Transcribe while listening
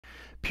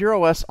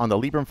PureOS on the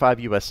Librem 5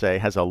 USA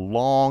has a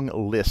long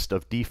list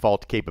of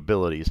default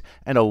capabilities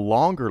and a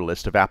longer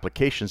list of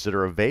applications that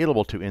are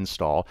available to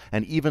install,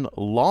 and even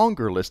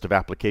longer list of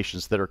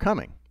applications that are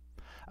coming.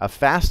 A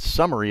fast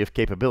summary of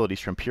capabilities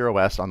from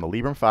PureOS on the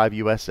Librem 5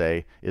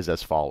 USA is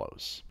as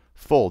follows.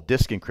 Full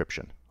disk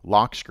encryption,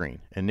 lock screen,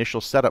 initial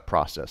setup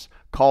process,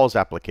 calls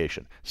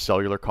application,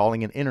 cellular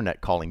calling and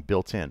internet calling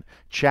built in,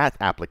 chat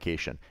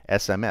application,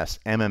 SMS,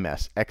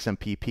 MMS,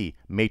 XMPP,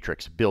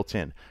 matrix built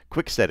in,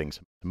 quick settings,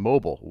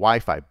 mobile,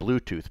 Wi-Fi,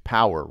 Bluetooth,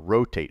 power,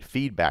 rotate,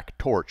 feedback,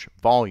 torch,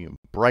 volume,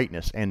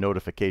 brightness, and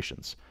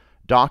notifications.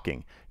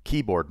 Docking,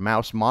 keyboard,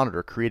 mouse,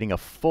 monitor, creating a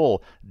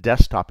full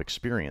desktop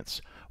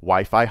experience.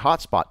 Wi-Fi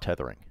hotspot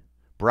tethering.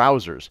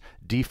 Browsers,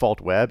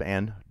 default web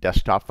and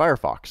desktop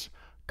Firefox.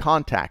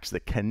 Contacts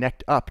that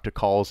connect up to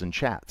calls and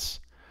chats.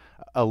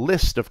 A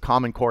list of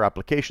common core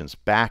applications,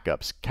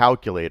 backups,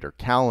 calculator,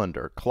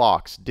 calendar,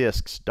 clocks,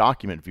 disks,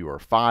 document viewer,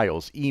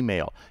 files,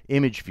 email,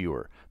 image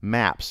viewer,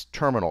 maps,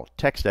 terminal,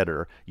 text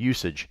editor,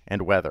 usage,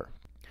 and weather.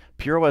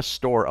 PureOS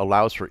Store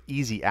allows for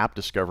easy app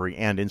discovery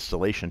and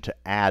installation to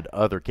add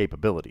other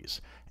capabilities.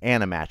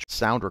 Animatch,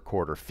 sound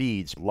recorder,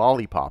 feeds,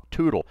 Lollipop,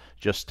 Toodle,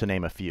 just to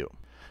name a few.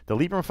 The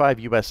Librem 5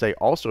 USA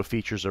also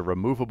features a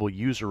removable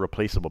user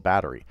replaceable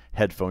battery,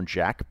 headphone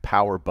jack,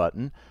 power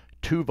button,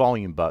 2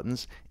 volume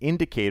buttons,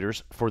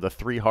 indicators for the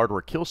 3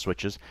 hardware kill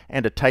switches,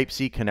 and a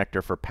Type-C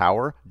connector for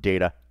power,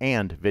 data,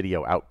 and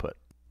video output.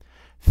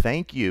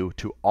 Thank you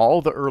to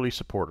all the early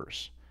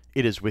supporters.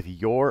 It is with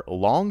your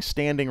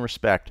long-standing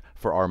respect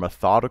for our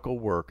methodical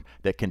work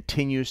that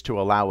continues to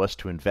allow us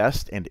to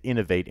invest and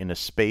innovate in a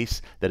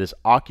space that is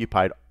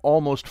occupied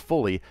almost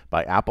fully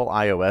by Apple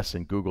iOS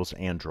and Google's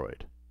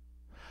Android.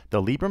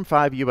 The Librem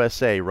 5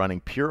 USA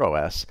running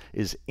PureOS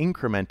is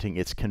incrementing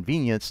its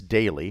convenience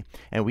daily,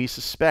 and we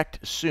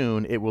suspect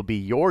soon it will be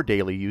your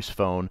daily use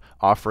phone,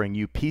 offering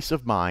you peace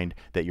of mind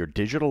that your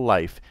digital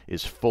life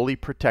is fully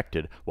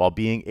protected while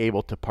being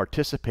able to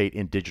participate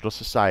in digital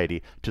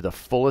society to the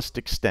fullest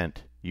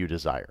extent you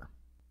desire.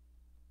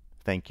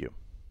 Thank you.